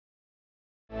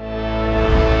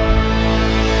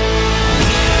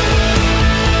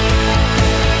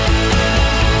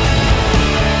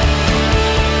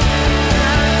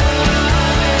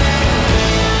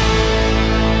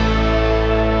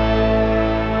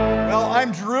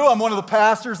I'm Drew. I'm one of the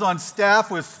pastors on staff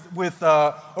with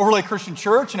Overlake Christian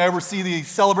Church, and I oversee the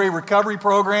Celebrate Recovery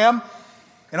program.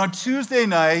 And on Tuesday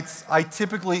nights, I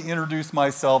typically introduce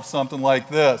myself something like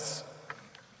this.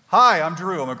 Hi, I'm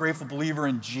Drew. I'm a grateful believer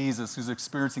in Jesus who's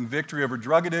experiencing victory over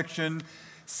drug addiction,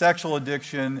 sexual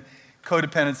addiction,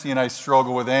 codependency, and I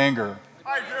struggle with anger.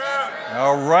 Hi, Drew.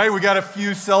 All right, we got a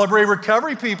few Celebrate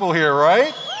Recovery people here,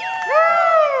 right?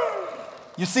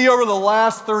 You see, over the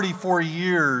last 34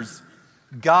 years,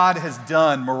 God has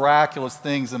done miraculous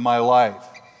things in my life.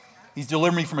 He's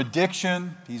delivered me from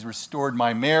addiction, He's restored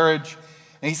my marriage,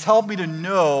 and He's helped me to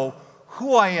know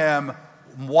who I am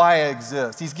and why I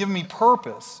exist. He's given me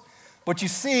purpose. But you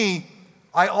see,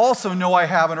 I also know I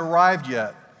haven't arrived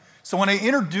yet. So when I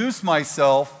introduce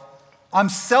myself, I'm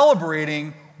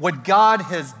celebrating what God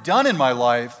has done in my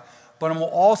life, but I'm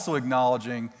also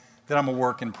acknowledging that I'm a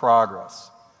work in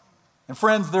progress. And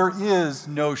friends, there is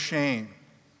no shame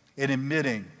in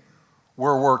admitting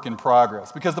we're a work in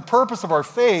progress, because the purpose of our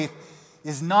faith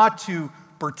is not to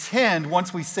pretend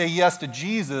once we say yes to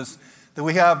Jesus that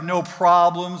we have no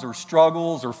problems or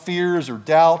struggles or fears or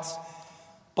doubts,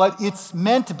 but it's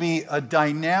meant to be a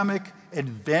dynamic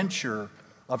adventure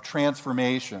of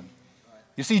transformation.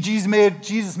 You see,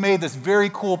 Jesus made this very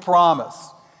cool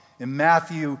promise in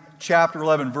Matthew chapter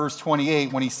 11, verse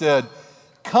 28, when He said,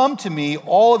 "Come to me,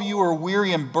 all of you who are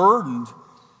weary and burdened,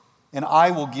 and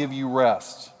I will give you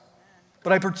rest."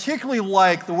 But I particularly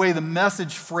like the way the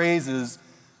Message phrases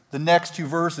the next two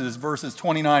verses, verses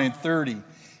 29 and 30.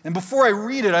 And before I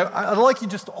read it, I'd like you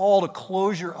just all to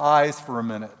close your eyes for a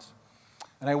minute.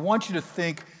 And I want you to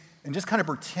think and just kind of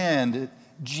pretend that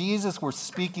Jesus were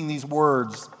speaking these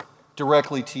words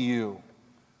directly to you.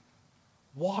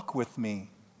 Walk with me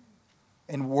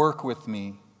and work with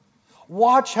me.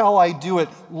 Watch how I do it.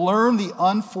 Learn the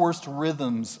unforced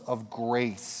rhythms of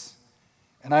grace.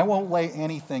 And I won't lay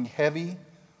anything heavy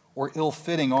or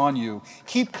ill-fitting on you.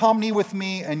 Keep company with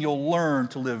me and you'll learn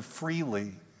to live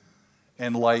freely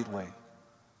and lightly.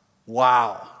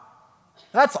 Wow.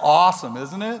 That's awesome,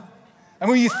 isn't it? And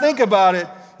when you think about it,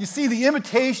 you see the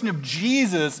invitation of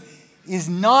Jesus is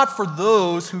not for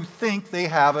those who think they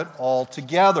have it all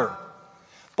together,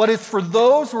 but it's for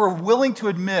those who are willing to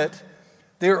admit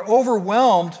they're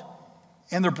overwhelmed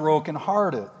and they're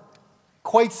brokenhearted.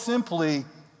 Quite simply,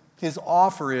 His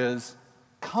offer is,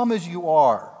 come as you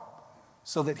are,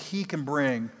 so that He can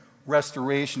bring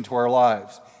restoration to our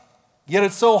lives. Yet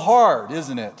it's so hard,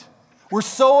 isn't it? We're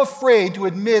so afraid to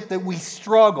admit that we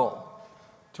struggle,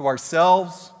 to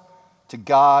ourselves, to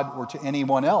God, or to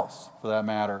anyone else, for that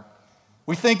matter.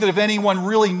 We think that if anyone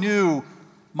really knew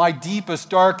my deepest,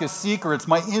 darkest secrets,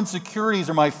 my insecurities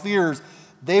or my fears,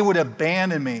 they would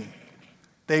abandon me.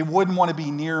 They wouldn't want to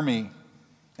be near me,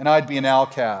 and I'd be an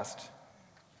outcast.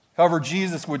 However,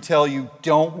 Jesus would tell you,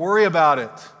 don't worry about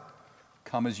it.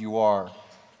 Come as you are.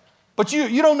 But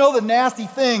you don't know the nasty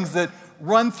things that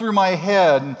run through my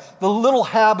head and the little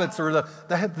habits or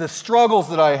the struggles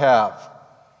that I have.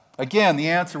 Again, the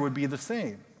answer would be the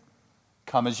same.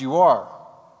 Come as you are.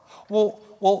 Well,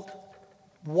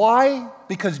 why?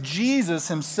 Because Jesus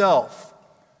Himself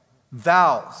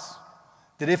vows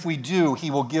that if we do, He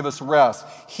will give us rest.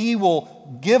 He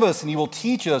will give us and He will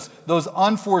teach us those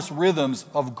unforced rhythms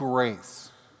of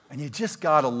grace. And you just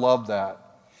got to love that.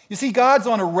 You see, God's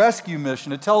on a rescue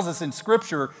mission. It tells us in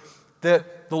Scripture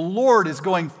that the Lord is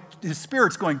going, His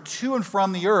Spirit's going to and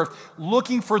from the earth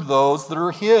looking for those that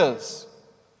are His.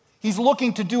 He's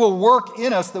looking to do a work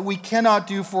in us that we cannot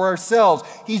do for ourselves.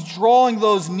 He's drawing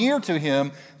those near to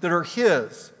Him that are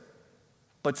His.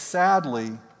 But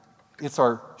sadly, it's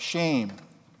our shame,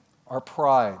 our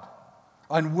pride,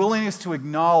 unwillingness to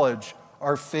acknowledge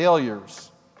our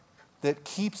failures that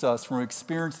keeps us from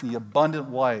experiencing the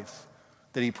abundant life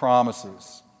that He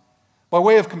promises. By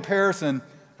way of comparison,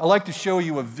 I'd like to show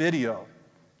you a video.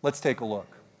 Let's take a look.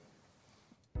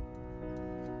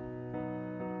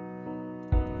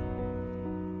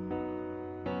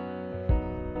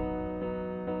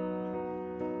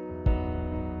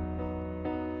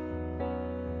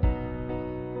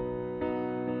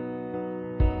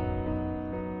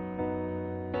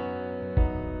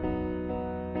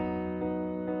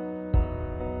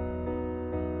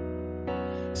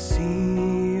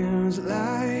 Seems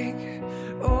like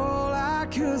all I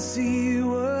could see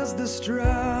was the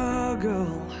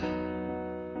struggle,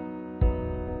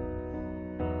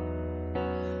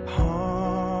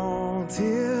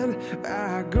 haunted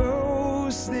by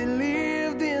ghosts that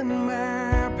lived in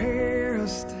my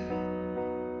past,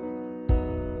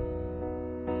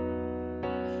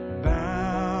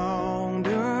 bound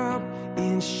up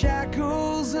in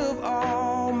shackles of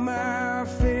all my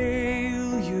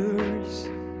failures.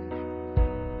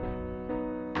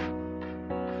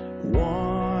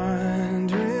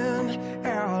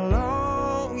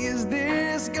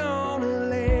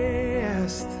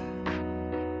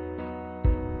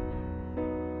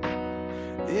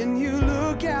 And you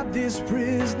look at this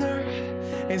prisoner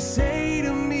and say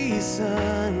to me,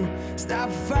 son, stop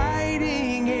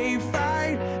fighting a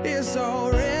fight, it's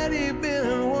already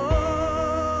been won.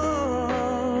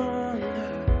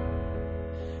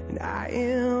 And I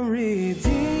am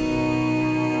redeemed.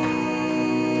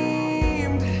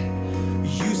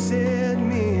 You set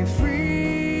me free.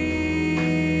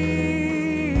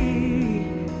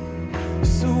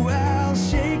 So I'll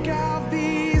shake off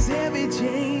these heavy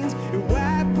chains and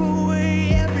wipe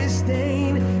away every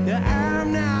stain. Now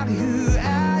I'm not who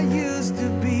I used to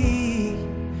be.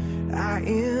 I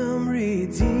am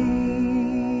redeemed.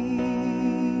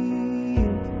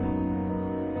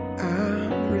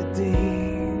 I'm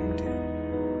redeemed.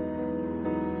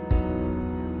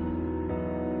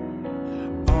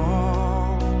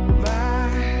 All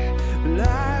my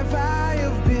life I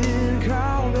have been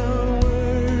called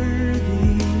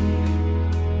unworthy,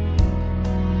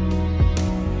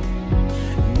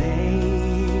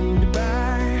 named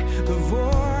by the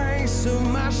voice of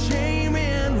my shame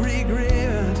and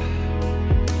regret.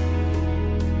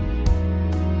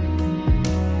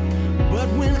 But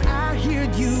when I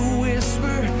heard you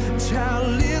whisper, child,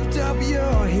 lift up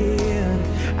your head,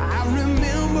 I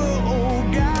remember, oh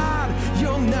God,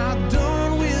 you're not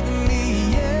done with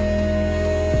me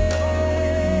yet.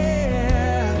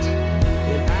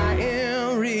 And I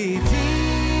am redeemed.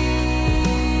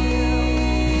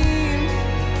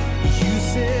 You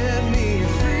set me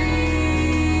free.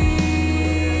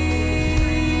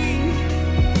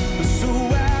 So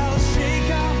I'll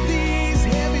shake off these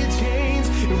heavy chains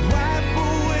and wipe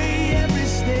away every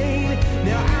stain.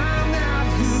 Now I'm not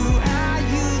who I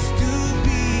used to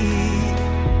be,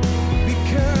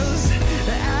 because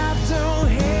I don't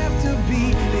have to be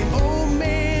the old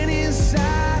man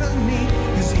inside of me,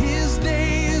 'cause his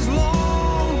day is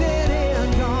long dead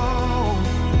and gone.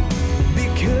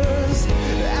 Because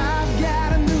I've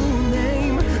got a new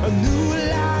name, a new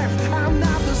life, I'm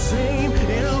not the same,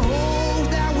 and a hope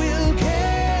that will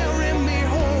carry me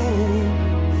home.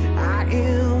 I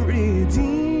am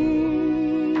redeemed.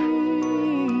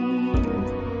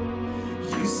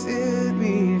 You set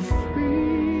me free.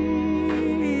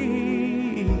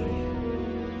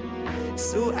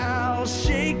 So I'll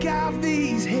shake off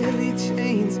these heavy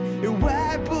chains and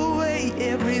wipe away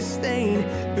every stain,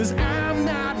 'cause I'm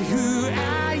not who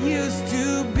I used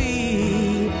to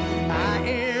be. I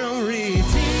am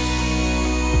redeemed.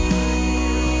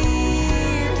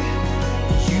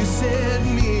 You set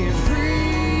me free.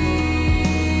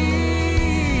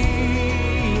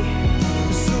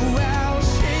 So I'll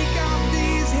shake off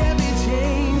these heavy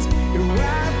chains and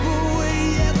wipe away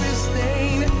every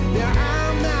stain. Now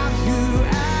I'm not who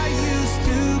I used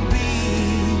to be.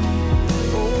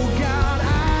 Oh God,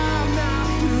 I'm not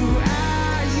who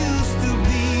I used to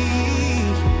be.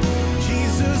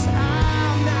 Jesus,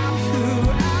 I'm not who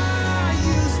I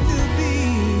used to be.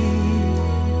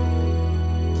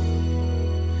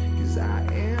 'Cause I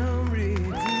am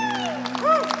redeemed.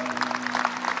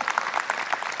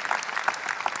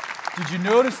 Did you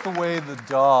notice the way the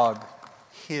dog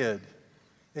hid?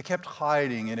 It kept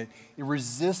hiding, and it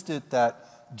resisted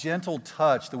that gentle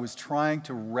touch that was trying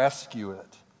to rescue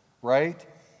it, right?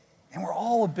 And we're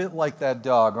all a bit like that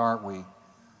dog, aren't we?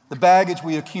 The baggage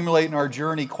we accumulate in our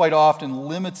journey quite often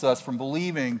limits us from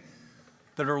believing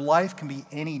that our life can be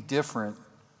any different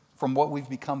from what we've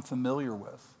become familiar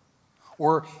with.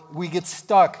 Or we get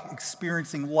stuck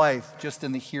experiencing life just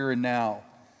in the here and now.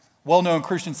 Well-known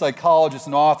Christian psychologist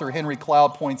and author Henry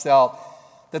Cloud points out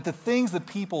that the things that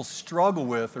people struggle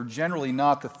with are generally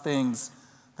not the things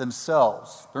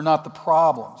themselves. They're not the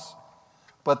problems,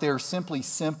 but they are simply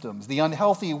symptoms. The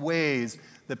unhealthy ways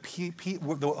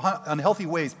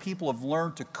people have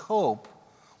learned to cope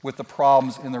with the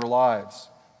problems in their lives.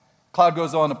 Cloud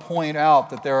goes on to point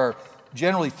out that there are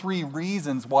generally 3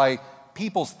 reasons why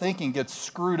people's thinking gets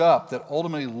screwed up that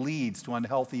ultimately leads to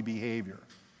unhealthy behavior.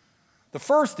 The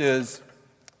first is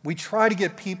we try to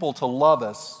get people to love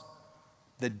us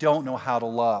that don't know how to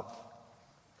love.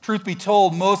 Truth be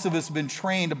told, most of us have been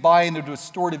trained to buy into a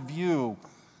distorted view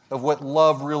of what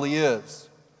love really is.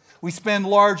 We spend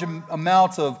large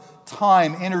amounts of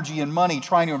time, energy, and money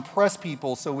trying to impress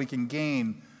people so we can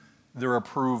gain their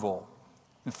approval.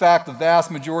 In fact, the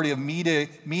vast majority of media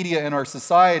in our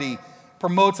society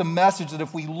promotes a message that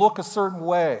if we look a certain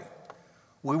way,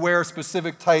 we wear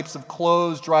specific types of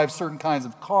clothes, drive certain kinds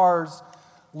of cars,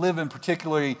 live in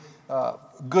particularly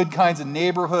good kinds of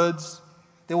neighborhoods,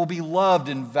 they will be loved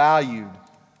and valued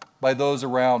by those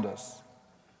around us.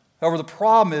 However, the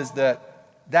problem is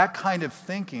that kind of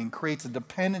thinking creates a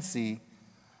dependency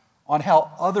on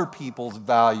how other people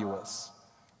value us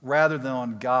rather than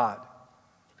on God.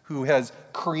 who has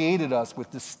created us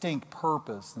with distinct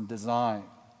purpose and design.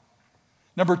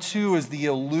 Number two is the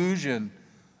illusion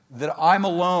that I'm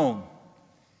alone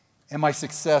and my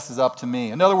success is up to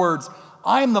me. In other words,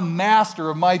 I'm the master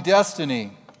of my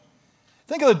destiny.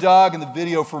 Think of the dog in the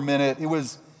video for a minute. It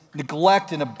was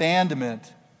neglect and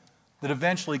abandonment that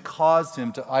eventually caused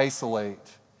him to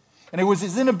isolate. And it was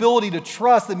his inability to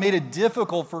trust that made it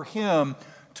difficult for him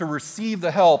to receive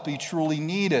the help he truly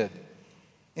needed.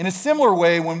 In a similar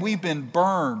way, when we've been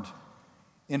burned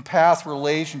in past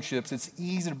relationships, it's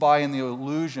easy to buy in the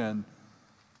illusion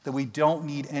that we don't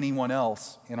need anyone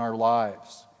else in our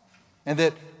lives, and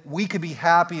that we could be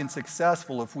happy and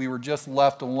successful if we were just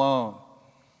left alone.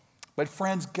 But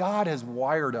friends, God has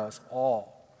wired us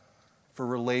all for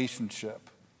relationship.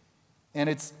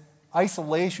 And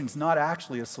isolation is not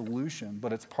actually a solution,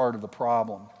 but it's part of the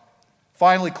problem.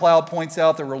 Finally, Cloud points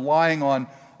out that relying on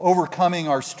overcoming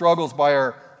our struggles by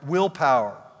our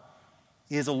willpower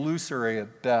is illusory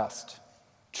at best.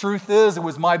 Truth is, it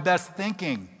was my best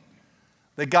thinking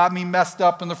that got me messed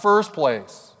up in the first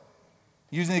place.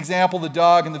 Using the example of the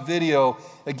dog in the video,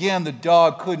 again, the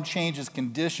dog couldn't change his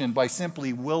condition by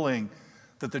simply willing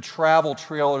that the travel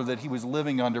trailer that he was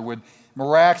living under would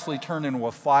miraculously turn into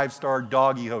a 5-star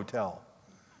doggy hotel.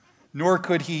 Nor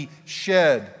could he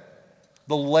shed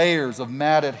the layers of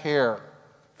matted hair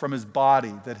from his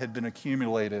body that had been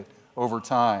accumulated over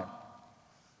time.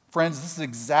 Friends, this is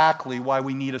exactly why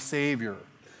we need a Savior.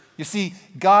 You see,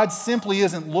 God simply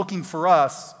isn't looking for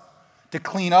us to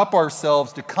clean up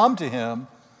ourselves to come to Him,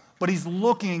 but He's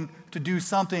looking to do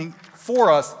something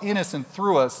for us, in us, and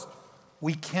through us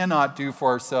we cannot do for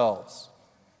ourselves.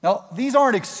 Now, these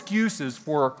aren't excuses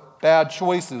for bad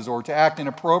choices or to act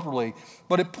inappropriately,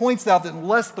 but it points out that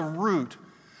unless the root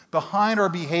behind our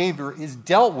behavior is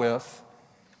dealt with,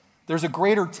 there's a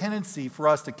greater tendency for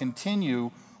us to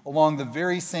continue along the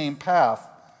very same path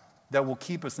that will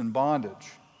keep us in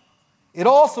bondage. It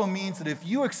also means that if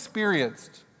you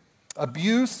experienced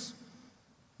abuse,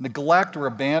 neglect, or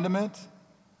abandonment,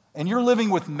 and you're living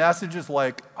with messages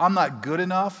like, I'm not good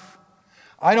enough,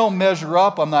 I don't measure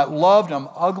up, I'm not loved, I'm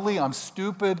ugly, I'm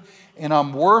stupid, and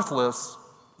I'm worthless,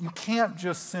 you can't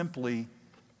just simply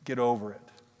get over it.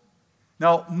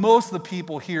 Now, most of the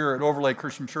people here at Overlake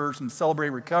Christian Church and Celebrate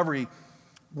Recovery,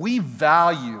 we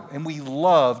value and we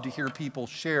love to hear people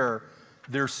share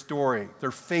their story,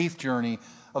 their faith journey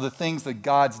of the things that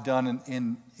God's done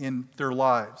in their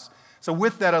lives. So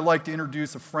with that, I'd like to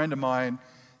introduce a friend of mine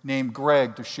named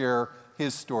Greg to share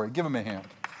his story. Give him a hand.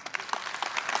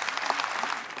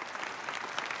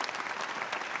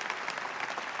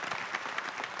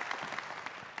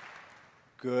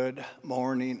 Good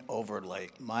morning,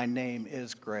 Overlake. My name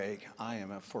is Greg. I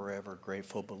am a forever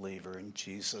grateful believer in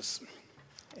Jesus.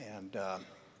 And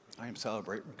I am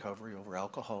Celebrate Recovery over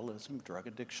alcoholism, drug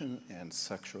addiction, and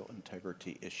sexual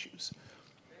integrity issues.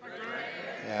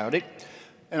 Howdy.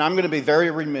 And I'm going to be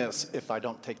very remiss if I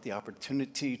don't take the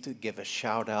opportunity to give a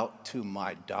shout out to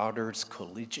my daughter's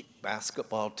collegiate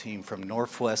basketball team from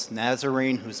Northwest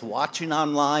Nazarene who's watching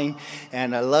online.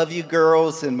 And I love you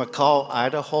girls in McCall,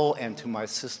 Idaho, and to my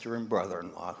sister and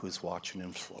brother-in-law who's watching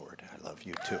in Florida. I love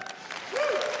you too.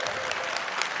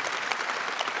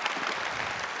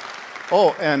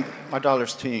 Oh, and my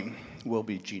daughter's team will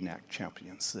be GNAC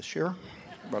champions this year,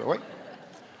 by the way.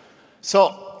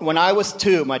 So when I was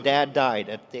 2, my dad died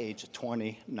at the age of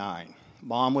 29.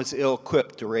 Mom was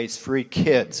ill-equipped to raise 3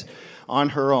 kids on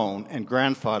her own, and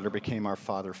grandfather became our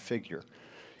father figure.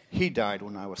 He died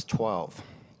when I was 12.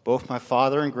 Both my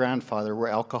father and grandfather were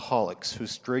alcoholics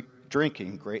whose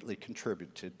drinking greatly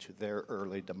contributed to their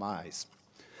early demise.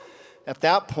 At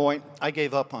that point, I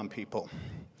gave up on people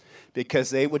because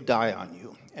they would die on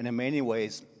you, and in many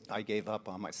ways, I gave up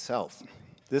on myself.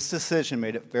 This decision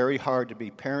made it very hard to be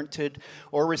parented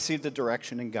or receive the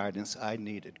direction and guidance I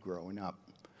needed growing up.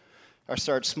 I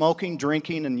started smoking,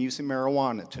 drinking, and using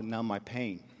marijuana to numb my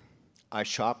pain. I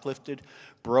shoplifted,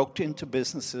 broke into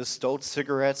businesses, stole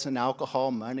cigarettes and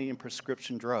alcohol, money, and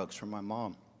prescription drugs from my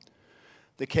mom.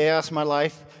 The chaos in my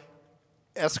life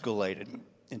escalated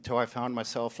until I found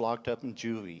myself locked up in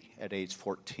juvie at age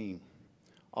 14.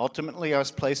 Ultimately, I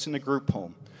was placed in a group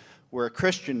home where a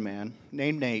Christian man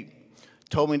named Nate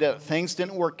told me that things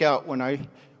didn't work out when I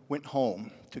went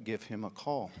home to give him a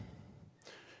call.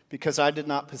 Because I did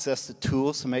not possess the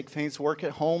tools to make things work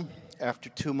at home, after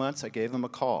 2 months, I gave him a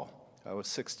call. I was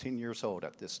 16 years old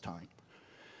at this time.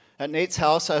 At Nate's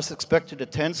house, I was expected to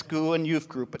attend school and youth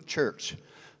group at church.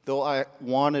 Though I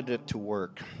wanted it to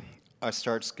work, I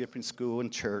started skipping school and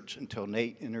church until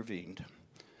Nate intervened,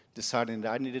 deciding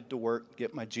that I needed to work,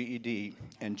 get my GED,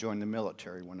 and join the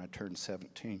military when I turned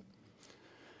 17.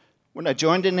 When I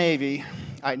joined the Navy,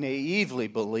 I naively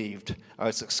believed I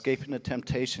was escaping the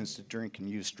temptations to drink and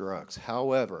use drugs.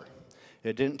 However,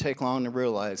 it didn't take long to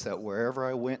realize that wherever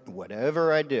I went,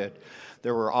 whatever I did,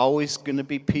 there were always going to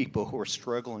be people who were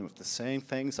struggling with the same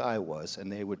things I was, and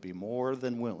they would be more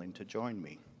than willing to join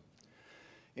me.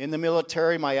 In the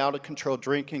military, my out-of-control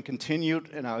drinking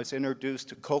continued, and I was introduced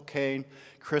to cocaine,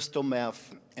 crystal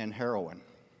meth, and heroin.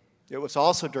 It was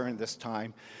also during this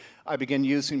time I began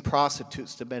using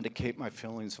prostitutes to medicate my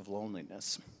feelings of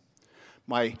loneliness.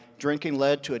 My drinking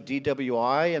led to a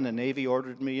DWI, and the Navy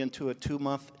ordered me into a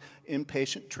 2-month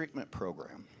inpatient treatment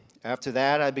program. After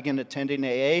that, I began attending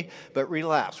AA, but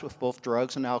relapsed with both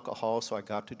drugs and alcohol, so I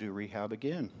got to do rehab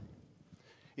again.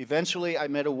 Eventually, I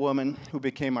met a woman who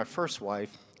became my first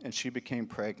wife, and she became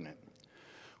pregnant.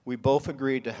 We both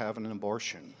agreed to have an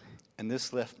abortion, and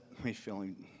this left me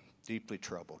feeling deeply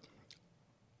troubled.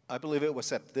 I believe it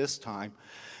was at this time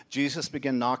Jesus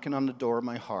began knocking on the door of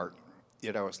my heart,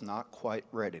 yet I was not quite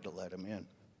ready to let him in.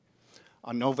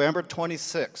 On November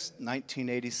 26,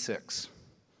 1986,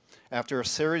 after a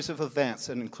series of events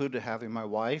that included having my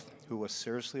wife, who was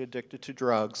seriously addicted to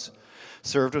drugs,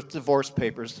 served with divorce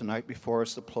papers the night before I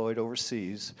was deployed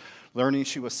overseas, learning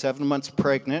she was 7 months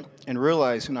pregnant, and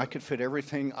realizing I could fit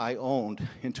everything I owned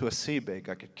into a sea bag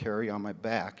I could carry on my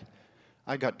back,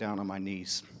 I got down on my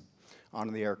knees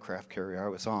onto the aircraft carrier I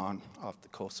was on off the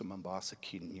coast of Mombasa,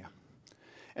 Kenya,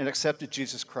 and accepted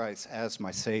Jesus Christ as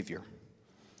my Savior.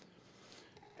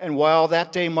 And while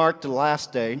that day marked the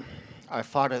last day I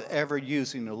thought of ever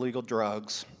using illegal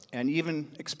drugs, and even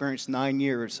experienced 9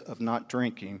 years of not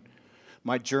drinking,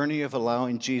 my journey of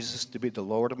allowing Jesus to be the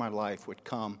Lord of my life would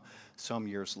come some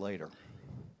years later.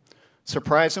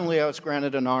 Surprisingly, I was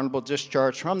granted an honorable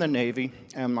discharge from the Navy,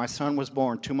 and my son was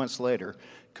born 2 months later,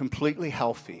 completely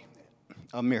healthy,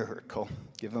 a miracle,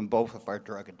 given both of our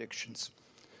drug addictions.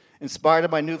 In spite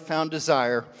of my newfound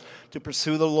desire to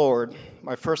pursue the Lord,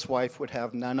 my first wife would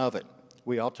have none of it.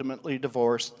 We ultimately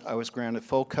divorced. I was granted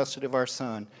full custody of our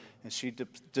son, and she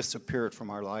disappeared from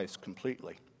our lives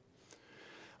completely.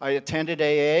 I attended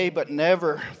AA, but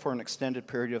never for an extended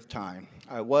period of time.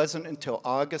 It wasn't until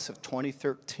August of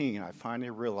 2013 I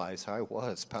finally realized I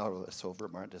was powerless over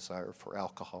my desire for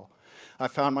alcohol. I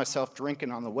found myself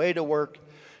drinking on the way to work,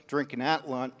 drinking at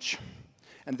lunch,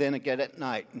 and then again at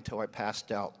night until I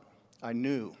passed out. I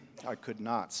knew I could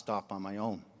not stop on my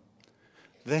own.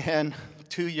 Then,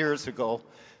 2 years ago,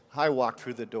 I walked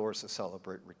through the doors to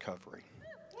Celebrate Recovery.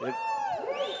 It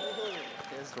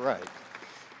is right.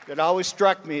 It always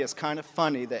struck me as kind of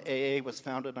funny that AA was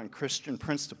founded on Christian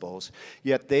principles,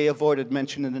 yet they avoided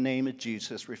mentioning the name of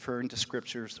Jesus, referring to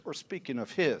scriptures, or speaking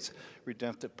of his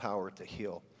redemptive power to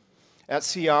heal. At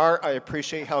CR, I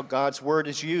appreciate how God's word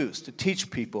is used to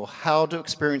teach people how to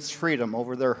experience freedom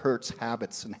over their hurts,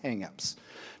 habits, and hang-ups.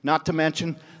 Not to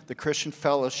mention the Christian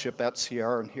fellowship at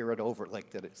CR and here at Overlake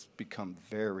that has become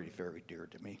very, very dear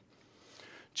to me.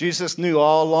 Jesus knew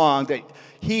all along that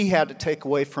he had to take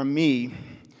away from me.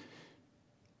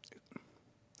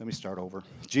 Let me start over.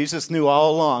 Jesus knew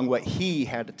all along what he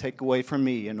had to take away from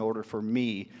me in order for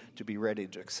me to be ready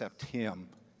to accept him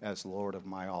as Lord of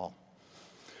my all.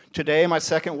 Today, my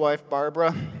second wife,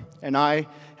 Barbara, and I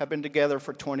have been together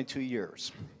for 22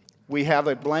 years. We have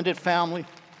a blended family.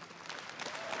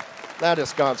 That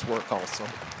is God's work also.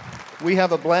 We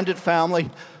have a blended family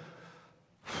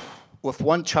with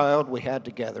one child we had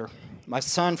together, my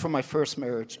son from my first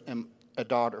marriage and a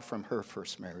daughter from her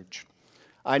first marriage.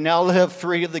 I now live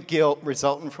free of the guilt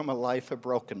resulting from a life of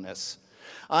brokenness.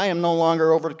 I am no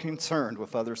longer overly concerned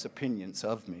with others' opinions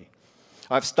of me.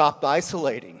 I've stopped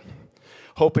isolating,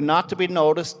 hoping not to be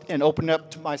noticed, and open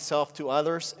up to myself to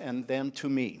others and them to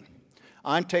me.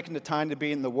 I'm taking the time to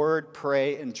be in the Word,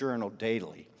 pray, and journal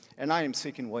daily. And I am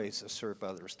seeking ways to serve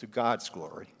others to God's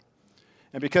glory.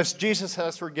 And because Jesus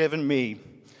has forgiven me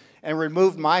and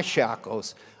removed my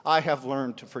shackles, I have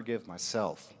learned to forgive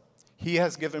myself. He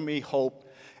has given me hope,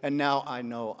 and now I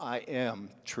know I am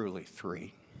truly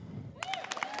free.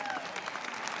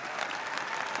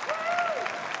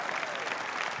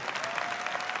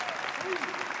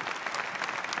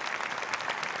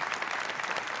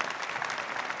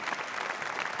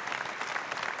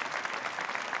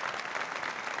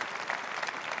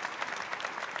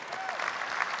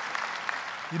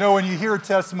 You know, when you hear a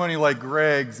testimony like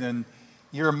Greg's and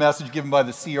you hear a message given by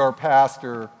the CR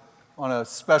pastor on a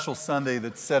special Sunday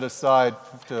that's set aside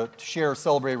to share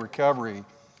Celebrate Recovery,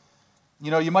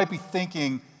 you know, you might be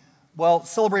thinking, well,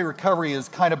 Celebrate Recovery is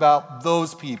kind of about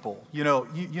those people, you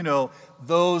know,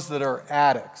 those that are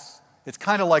addicts. It's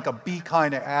kind of like a Be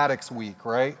Kind to Addicts week,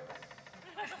 right?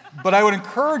 But I would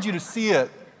encourage you to see it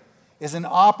is an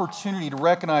opportunity to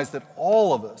recognize that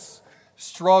all of us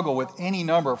struggle with any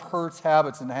number of hurts,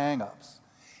 habits, and hang-ups,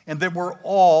 and that we're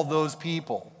all those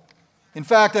people. In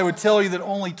fact, I would tell you that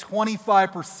only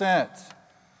 25%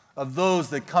 of those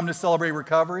that come to Celebrate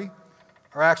Recovery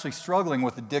are actually struggling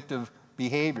with addictive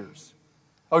behaviors.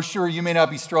 Oh, sure, you may not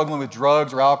be struggling with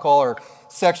drugs or alcohol or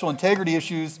sexual integrity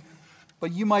issues,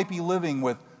 but you might be living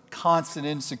with constant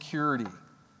insecurity,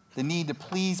 the need to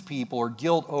please people, or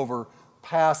guilt over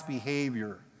past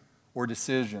behavior or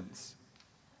decisions.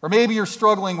 Or maybe you're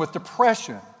struggling with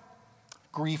depression,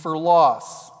 grief or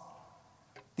loss,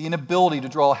 the inability to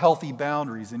draw healthy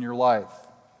boundaries in your life.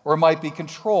 Or it might be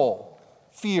control,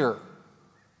 fear,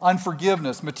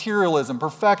 unforgiveness, materialism,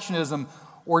 perfectionism,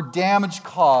 or damage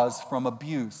caused from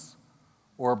abuse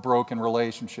or a broken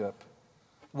relationship.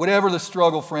 Whatever the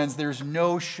struggle, friends, there's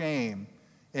no shame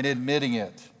in admitting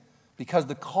it, because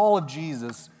the call of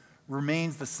Jesus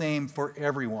remains the same for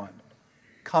everyone.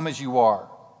 Come as you are.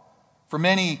 For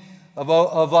many of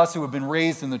us who have been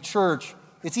raised in the church,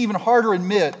 it's even harder to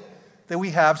admit that we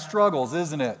have struggles,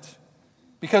 isn't it?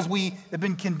 Because we have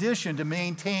been conditioned to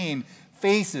maintain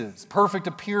faces, perfect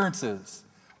appearances,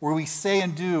 where we say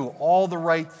and do all the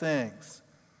right things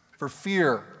for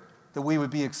fear that we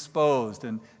would be exposed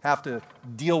and have to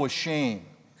deal with shame.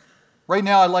 Right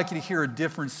now, I'd like you to hear a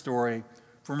different story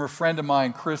from a friend of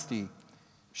mine, Christy.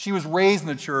 She was raised in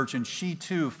the church, and she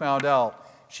too found out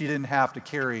she didn't have to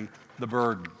carry the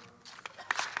burden.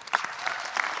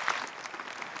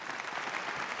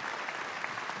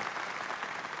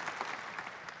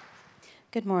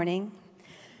 Good morning.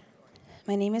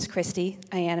 My name is Christy.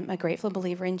 I am a grateful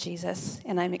believer in Jesus,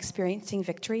 and I'm experiencing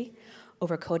victory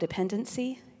over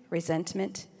codependency,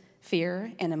 resentment,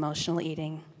 fear, and emotional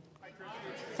eating.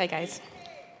 Hi, guys.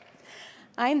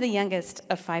 I'm the youngest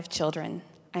of 5 children.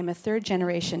 I'm a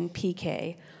third-generation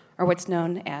PK, or what's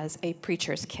known as a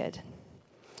preacher's kid.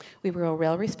 We were a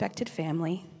well-respected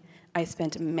family. I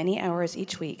spent many hours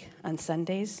each week on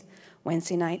Sundays,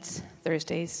 Wednesday nights,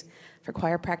 Thursdays, for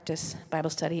choir practice, Bible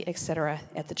study, etc.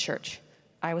 at the church.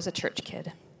 I was a church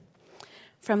kid.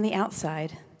 From the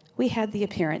outside, we had the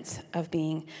appearance of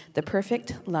being the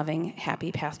perfect, loving,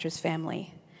 happy pastor's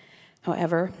family.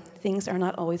 However, things are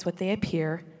not always what they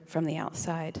appear from the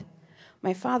outside.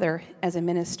 My father, as a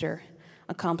minister,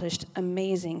 accomplished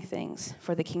amazing things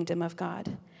for the kingdom of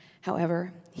God.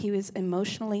 However, he was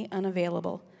emotionally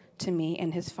unavailable to me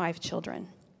and his 5 children.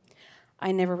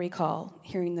 I never recall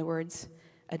hearing the words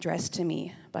addressed to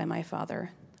me by my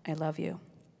father, "I love you."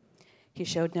 He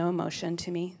showed no emotion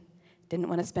to me, didn't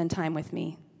want to spend time with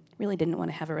me, really didn't want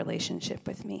to have a relationship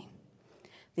with me.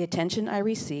 The attention I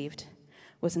received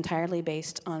was entirely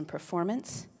based on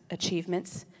performance,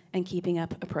 achievements, and keeping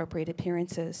up appropriate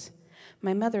appearances.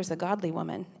 My mother's a godly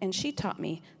woman, and she taught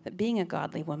me that being a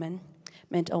godly woman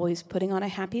meant always putting on a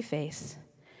happy face,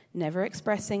 never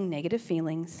expressing negative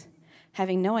feelings,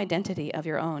 having no identity of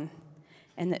your own,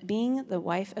 and that being the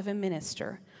wife of a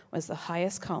minister was the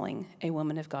highest calling a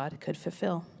woman of God could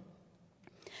fulfill.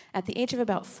 At the age of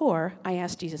about 4, I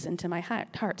asked Jesus into my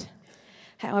heart.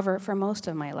 However, for most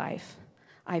of my life,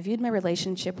 I viewed my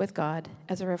relationship with God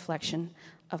as a reflection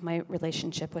of my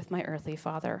relationship with my earthly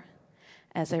father.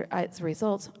 As a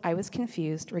result, I was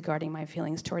confused regarding my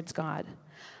feelings towards God.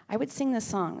 I would sing the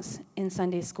songs in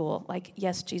Sunday school like,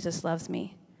 "Yes, Jesus loves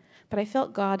me," but I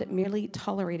felt God merely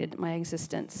tolerated my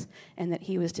existence and that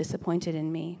he was disappointed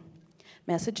in me.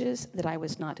 Messages that I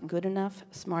was not good enough,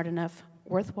 smart enough,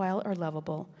 worthwhile, or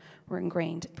lovable were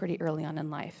ingrained pretty early on in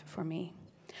life for me.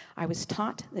 I was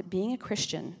taught that being a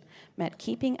Christian meant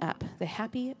keeping up the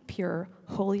happy, pure,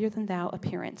 holier-than-thou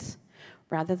appearance,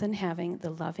 rather than having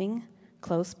the loving,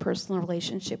 close personal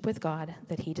relationship with God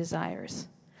that he desires.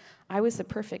 I was the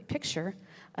perfect picture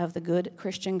of the good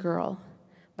Christian girl,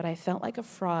 but I felt like a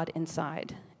fraud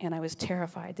inside, and I was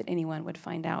terrified that anyone would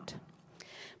find out.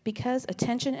 Because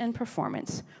attention and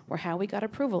performance were how we got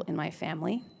approval in my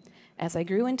family, as I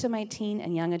grew into my teen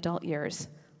and young adult years,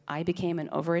 I became an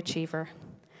overachiever.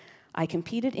 I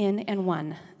competed in and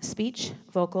won speech,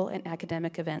 vocal, and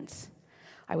academic events.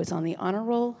 I was on the honor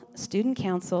roll, student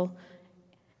council.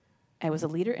 I was a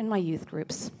leader in my youth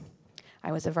groups.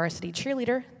 I was a varsity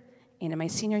cheerleader, and in my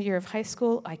senior year of high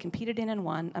school, I competed in and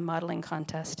won a modeling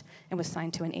contest and was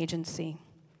signed to an agency.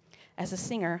 As a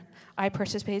singer, I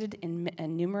participated in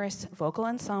numerous vocal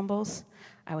ensembles.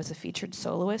 I was a featured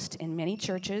soloist in many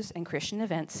churches and Christian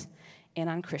events and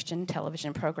on Christian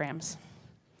television programs.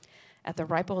 At the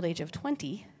ripe old age of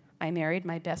 20, I married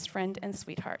my best friend and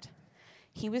sweetheart.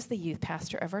 He was the youth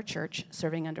pastor of our church,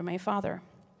 serving under my father.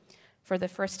 For the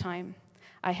first time,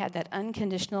 I had that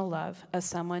unconditional love of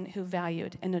someone who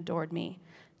valued and adored me,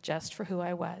 just for who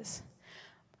I was.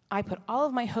 I put all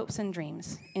of my hopes and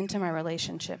dreams into my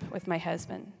relationship with my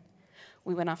husband.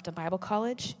 We went off to Bible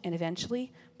college and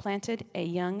eventually planted a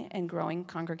young and growing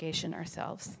congregation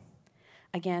ourselves.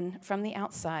 Again, from the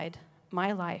outside,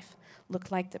 my life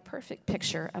looked like the perfect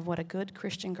picture of what a good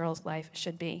Christian girl's life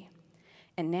should be.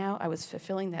 And now I was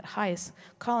fulfilling that highest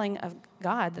calling of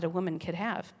God that a woman could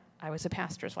have. I was a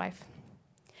pastor's wife.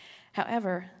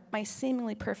 However, my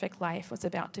seemingly perfect life was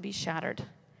about to be shattered.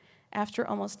 After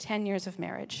almost 10 years of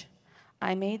marriage,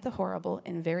 I made the horrible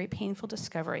and very painful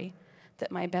discovery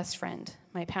that my best friend,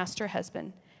 my pastor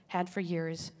husband, had for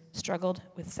years struggled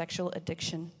with sexual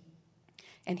addiction,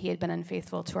 and he had been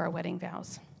unfaithful to our wedding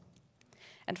vows.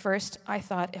 At first, I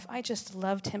thought if I just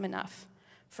loved him enough,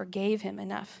 forgave him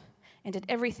enough, and did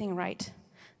everything right,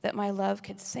 that my love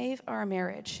could save our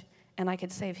marriage and I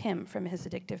could save him from his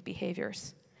addictive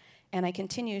behaviors. And I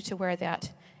continued to wear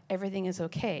that everything is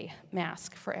okay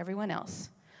mask for everyone else,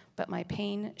 but my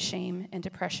pain, shame, and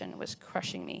depression was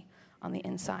crushing me on the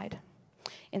inside.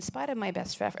 In spite of my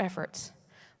best efforts,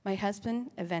 my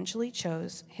husband eventually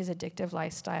chose his addictive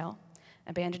lifestyle,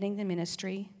 abandoning the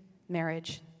ministry,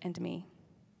 marriage, and me.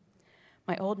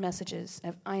 My old messages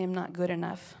of I am not good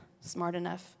enough, smart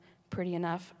enough, pretty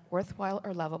enough, worthwhile,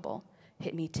 or lovable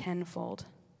hit me tenfold.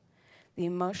 The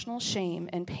emotional shame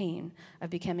and pain of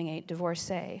becoming a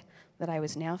divorcee that I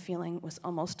was now feeling was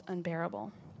almost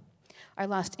unbearable. I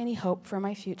lost any hope for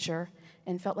my future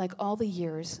and felt like all the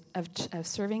years of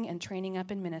serving and training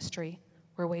up in ministry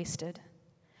were wasted.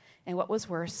 And what was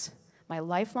worse, my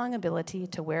lifelong ability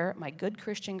to wear my good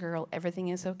Christian girl, everything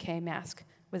is okay mask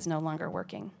was no longer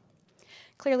working.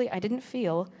 Clearly, I didn't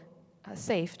feel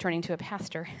safe turning to a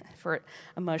pastor for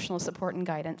emotional support and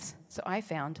guidance, so I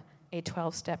found a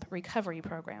 12-step recovery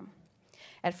program.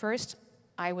 At first,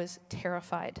 I was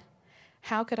terrified.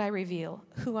 How could I reveal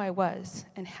who I was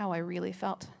and how I really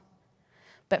felt?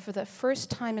 But for the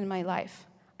first time in my life,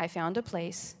 I found a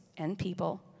place and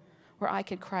people where I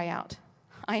could cry out,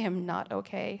 I am not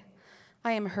okay.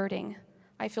 I am hurting.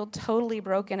 I feel totally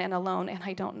broken and alone, and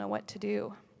I don't know what to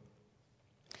do.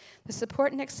 The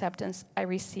support and acceptance I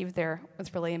received there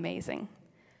was really amazing.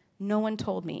 No one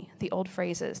told me the old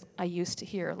phrases I used to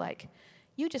hear, like,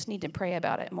 you just need to pray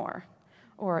about it more,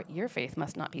 or your faith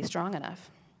must not be strong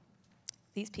enough.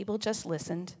 These people just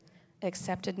listened,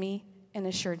 accepted me, and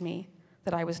assured me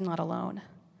that I was not alone.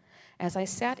 As I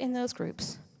sat in those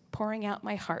groups, pouring out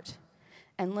my heart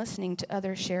and listening to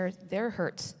others share their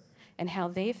hurts and how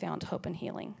they found hope and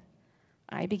healing,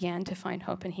 I began to find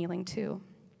hope and healing too.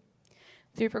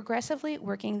 Through progressively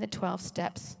working the 12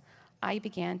 steps, I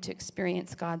began to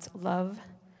experience God's love,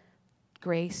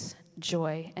 grace,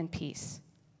 joy, and peace.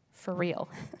 For real.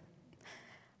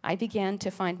 I began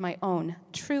to find my own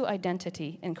true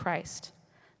identity in Christ,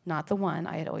 not the one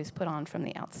I had always put on from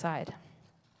the outside.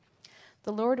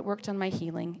 The Lord worked on my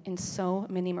healing in so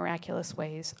many miraculous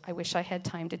ways, I wish I had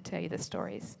time to tell you the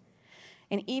stories.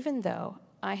 And even though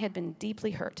I had been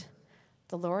deeply hurt,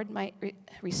 the Lord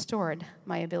restored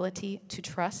my ability to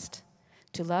trust,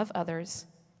 to love others,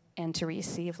 and to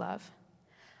receive love.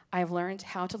 I have learned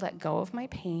how to let go of my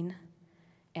pain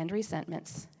and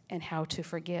resentments and how to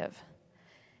forgive.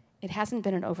 It hasn't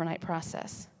been an overnight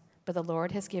process, but the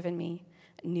Lord has given me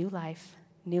new life,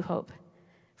 new hope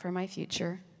for my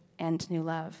future, and new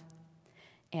love.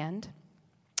 And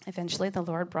eventually the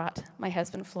Lord brought my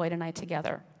husband Floyd and I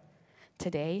together.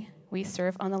 Today, we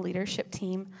serve on the leadership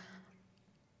team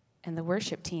and the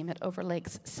worship team at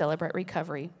Overlake's Celebrate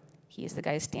Recovery. He is the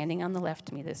guy standing on the left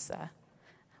to me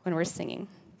when we're singing.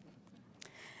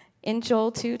 In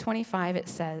Joel 2:25, it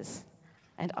says,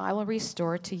 "And I will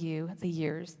restore to you the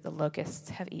years the locusts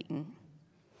have eaten."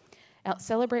 At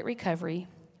Celebrate Recovery,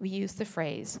 we use the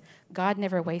phrase, God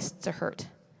never wastes a hurt.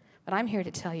 But I'm here to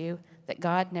tell you that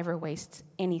God never wastes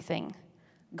anything.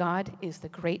 God is the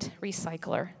great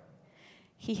recycler.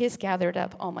 He has gathered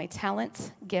up all my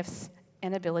talents, gifts,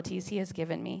 and abilities he has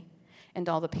given me, and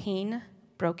all the pain,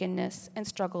 brokenness, and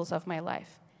struggles of my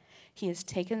life. He has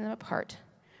taken them apart,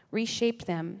 reshaped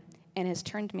them, and has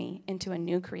turned me into a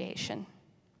new creation.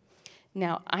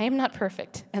 Now, I am not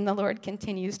perfect, and the Lord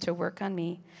continues to work on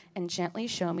me and gently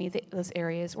show me those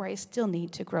areas where I still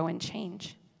need to grow and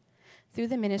change. Through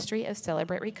the ministry of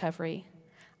Celebrate Recovery,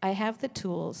 I have the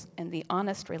tools and the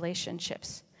honest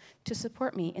relationships to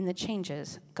support me in the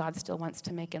changes God still wants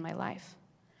to make in my life.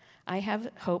 I have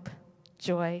hope,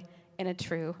 joy, and a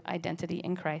true identity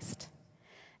in Christ.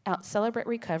 At Celebrate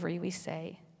Recovery, we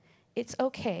say, it's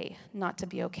okay not to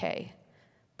be okay,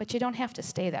 but you don't have to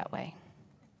stay that way.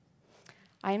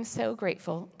 I am so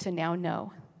grateful to now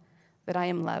know that I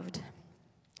am loved,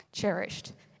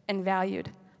 cherished, and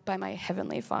valued by my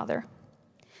Heavenly Father,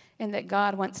 and that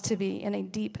God wants to be in a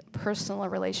deep personal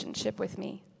relationship with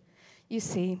me. You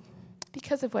see,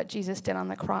 because of what Jesus did on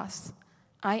the cross,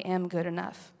 I am good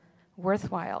enough,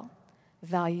 worthwhile,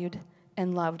 valued,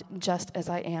 and loved just as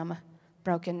I am,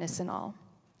 brokenness and all.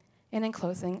 And in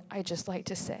closing, I'd just like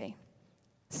to say,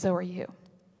 so are you.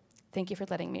 Thank you for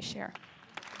letting me share.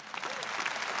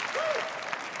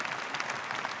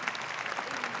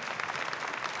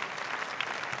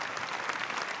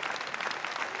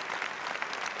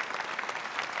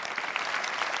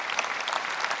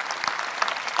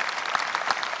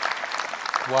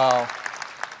 Wow.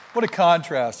 What a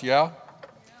contrast, yeah?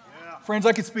 Friends,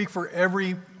 I could speak for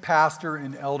every pastor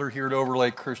and elder here at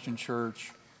Overlake Christian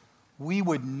Church. We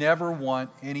would never want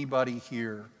anybody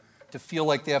here to feel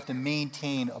like they have to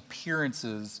maintain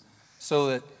appearances so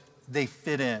that they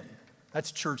fit in.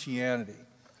 That's churchianity.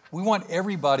 We want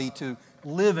everybody to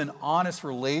live an honest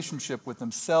relationship with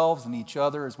themselves and each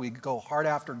other as we go hard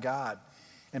after God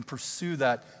and pursue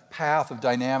that path of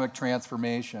dynamic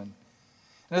transformation.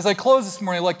 And as I close this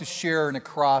morning, I'd like to share an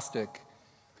acrostic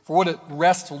for what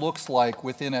rest looks like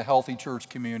within a healthy church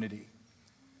community.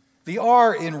 The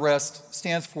R in rest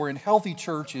stands for, in healthy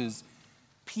churches,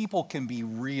 people can be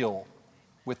real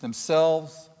with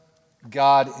themselves,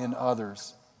 God, and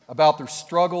others about their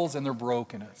struggles and their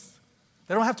brokenness.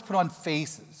 They don't have to put on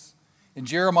faces. In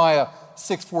Jeremiah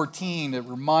 6:14, it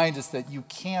reminds us that you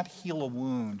can't heal a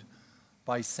wound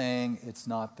by saying it's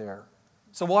not there.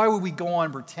 So why would we go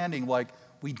on pretending like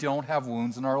we don't have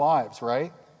wounds in our lives,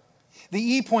 right? The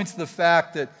E points to the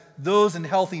fact that those in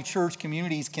healthy church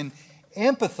communities can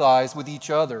empathize with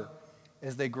each other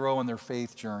as they grow in their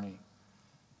faith journey.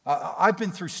 I've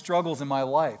been through struggles in my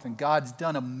life, and God's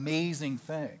done amazing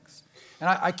things. And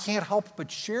I can't help but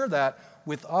share that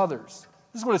with others.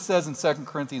 This is what it says in 2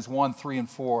 Corinthians 1, 3, and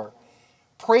 4.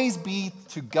 Praise be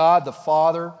to God, the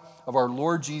Father of our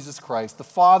Lord Jesus Christ, the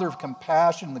Father of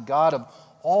compassion, the God of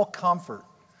all comfort,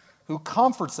 who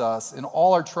comforts us in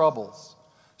all our troubles,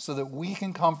 so that we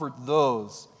can comfort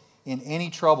those in any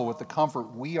trouble with the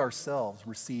comfort we ourselves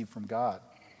receive from God.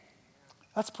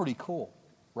 That's pretty cool,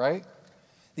 right?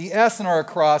 The S in our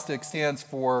acrostic stands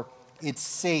for, it's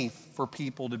safe for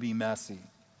people to be messy.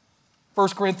 1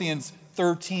 Corinthians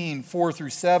 13, 4 through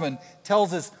 7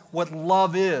 tells us what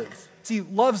love is. See,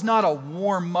 love's not a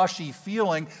warm, mushy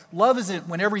feeling. Love isn't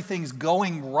when everything's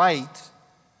going right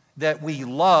that we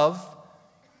love.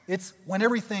 It's when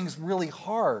everything's really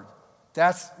hard.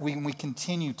 That's when we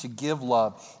continue to give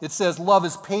love. It says love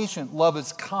is patient, love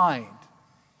is kind.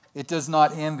 It does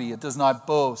not envy, it does not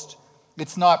boast.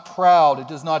 It's not proud, it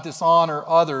does not dishonor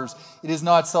others. It is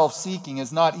not self-seeking, it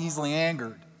is not easily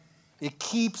angered. It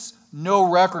keeps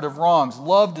no record of wrongs.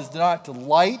 Love does not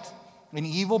delight in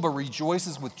evil, but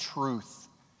rejoices with truth.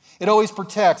 It always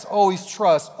protects, always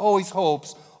trusts, always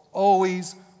hopes,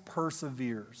 always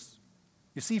perseveres.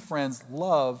 You see, friends,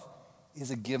 love is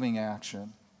a giving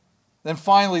action. Then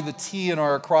finally, the T in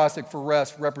our acrostic for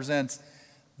rest represents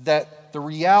that the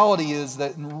reality is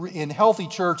that in healthy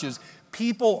churches,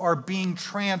 people are being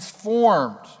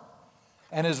transformed.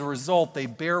 And as a result, they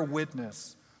bear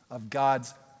witness of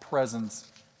God's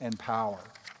presence and power.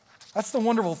 That's the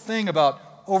wonderful thing about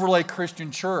Overlake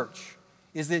Christian Church,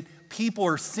 is that people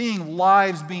are seeing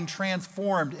lives being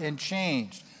transformed and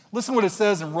changed. Listen to what it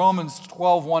says in Romans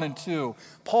 12, 1 and 2.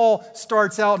 Paul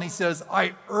starts out and he says,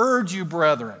 I urge you,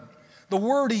 brethren. The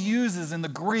word he uses in the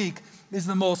Greek is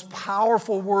the most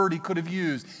powerful word he could have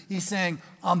used. He's saying,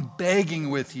 I'm begging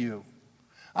with you.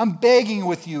 I'm begging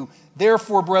with you,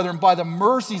 therefore, brethren, by the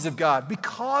mercies of God,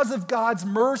 because of God's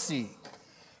mercy,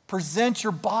 present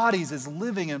your bodies as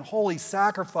living and holy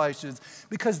sacrifices,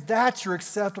 because that's your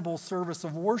acceptable service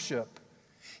of worship.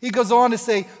 He goes on to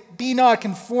say, be not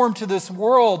conformed to this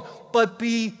world, but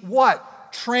be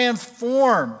what?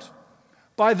 Transformed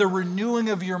by the renewing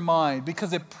of your mind,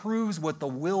 because it proves what the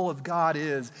will of God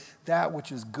is, that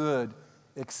which is good,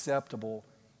 acceptable,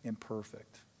 and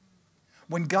perfect.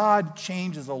 When God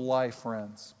changes a life,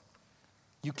 friends,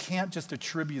 you can't just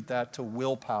attribute that to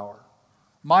willpower.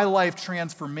 My life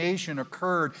transformation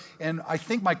occurred, and I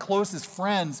think my closest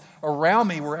friends around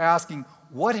me were asking,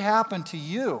 what happened to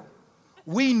you?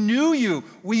 We knew you.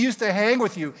 We used to hang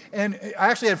with you. And I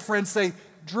actually had friends say,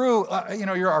 Drew,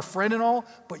 you're our friend and all,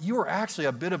 but you were actually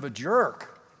a bit of a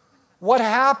jerk. What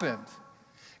happened?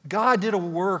 God did a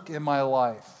work in my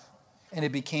life, and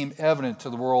it became evident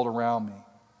to the world around me.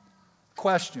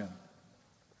 Question: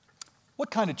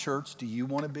 what kind of church do you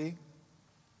want to be?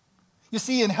 You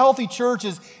see, in healthy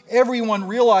churches, everyone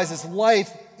realizes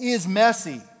life is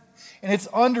messy, and it's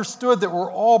understood that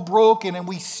we're all broken and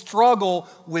we struggle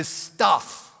with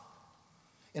stuff.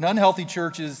 In unhealthy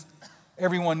churches,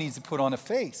 everyone needs to put on a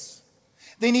face.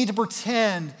 They need to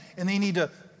pretend and they need to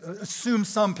assume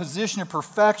some position of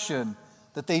perfection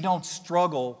that they don't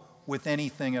struggle with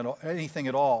anything at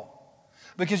all.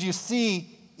 Because you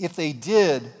see, if they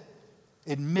did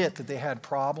admit that they had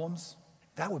problems,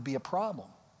 that would be a problem,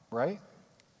 right?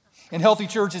 In healthy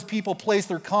churches, people place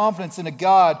their confidence in a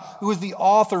God who is the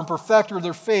author and perfecter of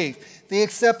their faith. They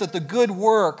accept that the good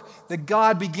work that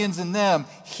God begins in them,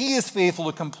 He is faithful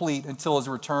to complete until His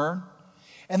return.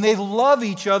 And they love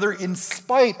each other in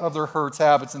spite of their hurts,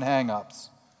 habits, and hang-ups.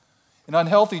 In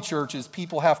unhealthy churches,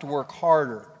 people have to work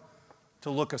harder to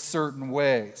look a certain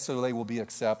way so they will be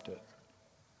accepted.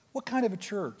 What kind of a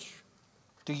church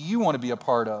do you want to be a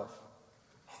part of?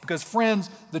 Because, friends,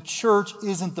 the church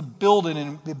isn't the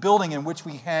building in which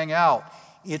we hang out.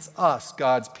 It's us,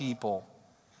 God's people.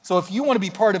 So if you want to be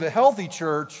part of a healthy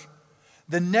church,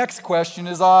 the next question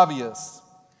is obvious.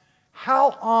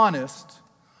 How honest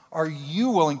are you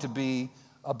willing to be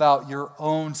about your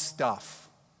own stuff?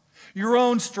 Your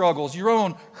own struggles, your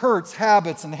own hurts,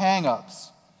 habits, and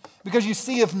hang-ups. Because you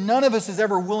see, if none of us is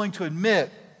ever willing to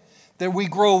admit that we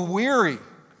grow weary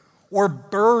or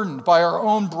burdened by our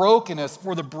own brokenness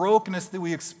or the brokenness that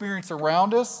we experience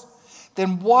around us,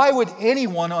 then why would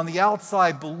anyone on the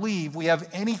outside believe we have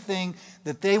anything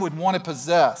that they would want to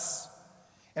possess?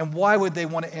 And why would they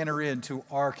want to enter into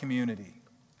our community?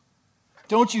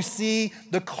 Don't you see?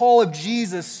 The call of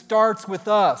Jesus starts with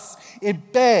us.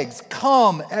 It begs,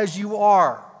 come as you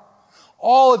are.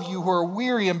 All of you who are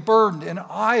weary and burdened, and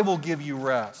I will give you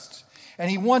rest. And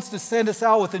He wants to send us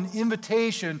out with an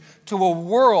invitation to a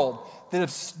world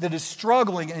that is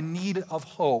struggling in need of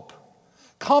hope.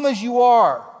 Come as you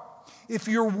are. If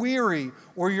you're weary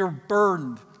or you're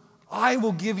burdened, I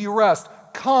will give you rest.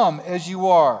 Come as you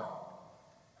are.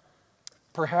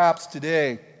 Perhaps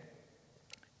today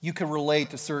you can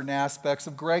relate to certain aspects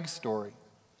of Greg's story.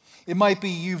 It might be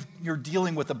you're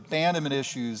dealing with abandonment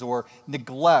issues or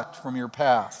neglect from your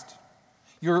past.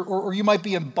 Or you might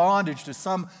be in bondage to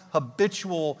some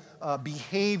habitual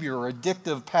behavior or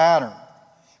addictive pattern.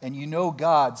 And you know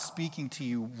God's speaking to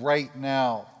you right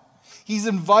now. He's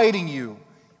inviting you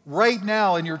right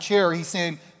now in your chair. He's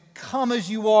saying, come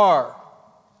as you are.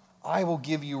 I will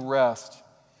give you rest.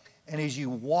 And as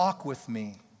you walk with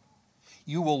me,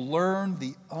 you will learn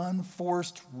the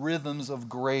unforced rhythms of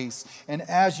grace. And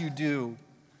as you do,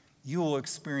 you will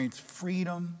experience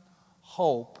freedom,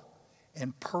 hope,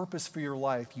 and purpose for your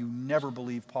life you never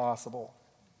believed possible.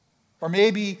 Or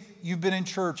maybe you've been in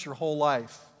church your whole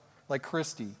life, like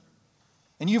Christy,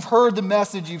 and you've heard the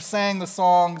message, you've sang the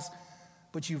songs,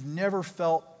 but you've never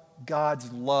felt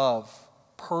God's love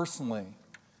personally.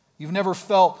 You've never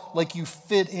felt like you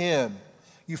fit in.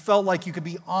 You felt like you could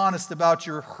be honest about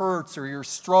your hurts or your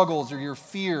struggles or your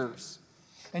fears.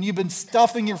 And you've been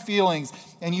stuffing your feelings,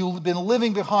 and you've been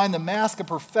living behind the mask of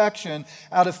perfection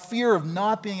out of fear of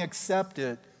not being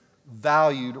accepted,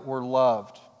 valued, or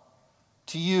loved.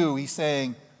 To you, He's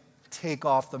saying, take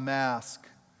off the mask.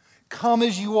 Come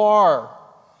as you are.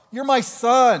 You're my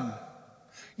son.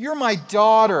 You're my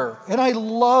daughter, and I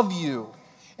love you.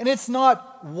 And it's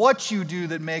not what you do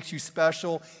that makes you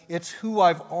special. It's who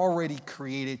I've already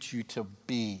created you to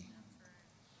be.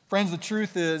 Friends, the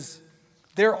truth is,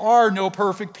 there are no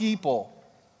perfect people.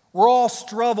 We're all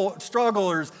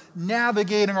strugglers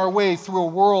navigating our way through a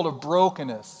world of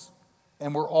brokenness,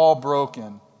 and we're all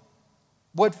broken.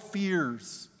 What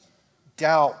fears,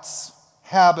 doubts,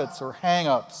 habits, or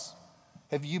hang-ups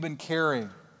have you been carrying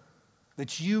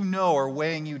that you know are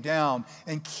weighing you down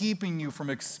and keeping you from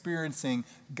experiencing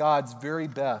God's very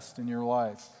best in your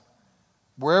life?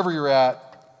 Wherever you're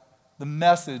at, the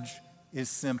message is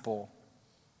simple.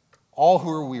 All who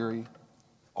are weary,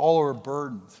 all who are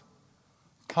burdened,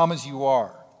 come as you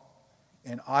are,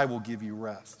 and I will give you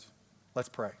rest. Let's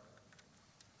pray.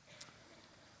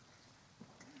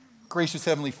 Gracious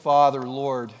Heavenly Father,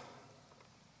 Lord,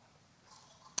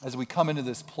 as we come into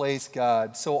this place,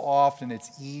 God, so often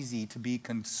it's easy to be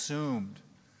consumed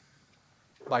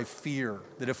by fear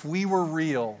that if we were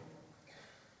real,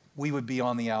 we would be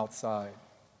on the outside.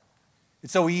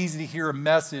 It's so easy to hear a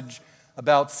message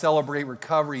about Celebrate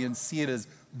Recovery and see it as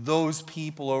those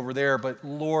people over there. But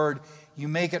Lord, you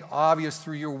make it obvious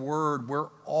through your word we're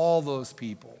all those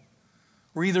people.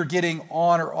 We're either getting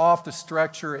on or off the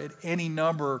stretcher at any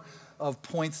number of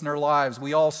points in our lives.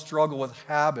 We all struggle with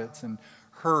habits and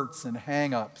hurts and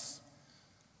hang-ups.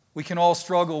 We can all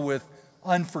struggle with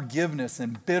unforgiveness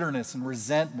and bitterness and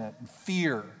resentment and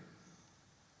fear.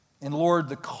 And Lord,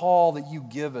 the call that you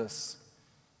give us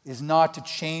is not to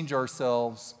change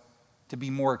ourselves to be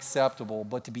more acceptable,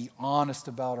 but to be honest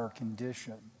about our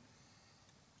condition.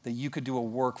 that you could do a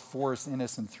work for us, in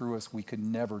us, and through us we could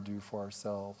never do for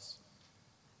ourselves.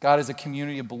 God, as a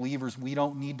community of believers, we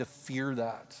don't need to fear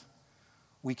that.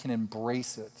 We can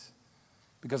embrace it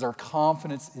because our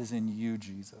confidence is in you,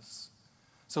 Jesus.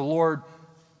 So, Lord,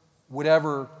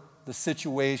 whatever the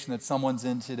situation that someone's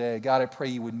in today, God, I pray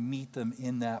you would meet them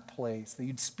in that place, that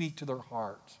you'd speak to their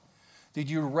heart, that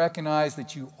you recognize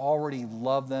that you already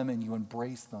love them and you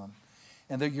embrace them,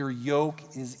 and that your yoke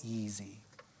is easy,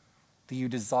 that you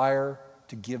desire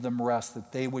to give them rest,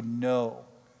 that they would know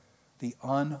the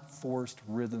unforced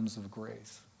rhythms of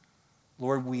grace.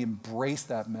 Lord, we embrace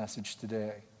that message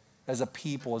today as a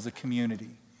people, as a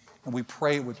community, and we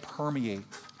pray it would permeate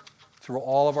through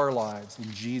all of our lives.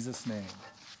 In Jesus' name,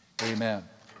 amen.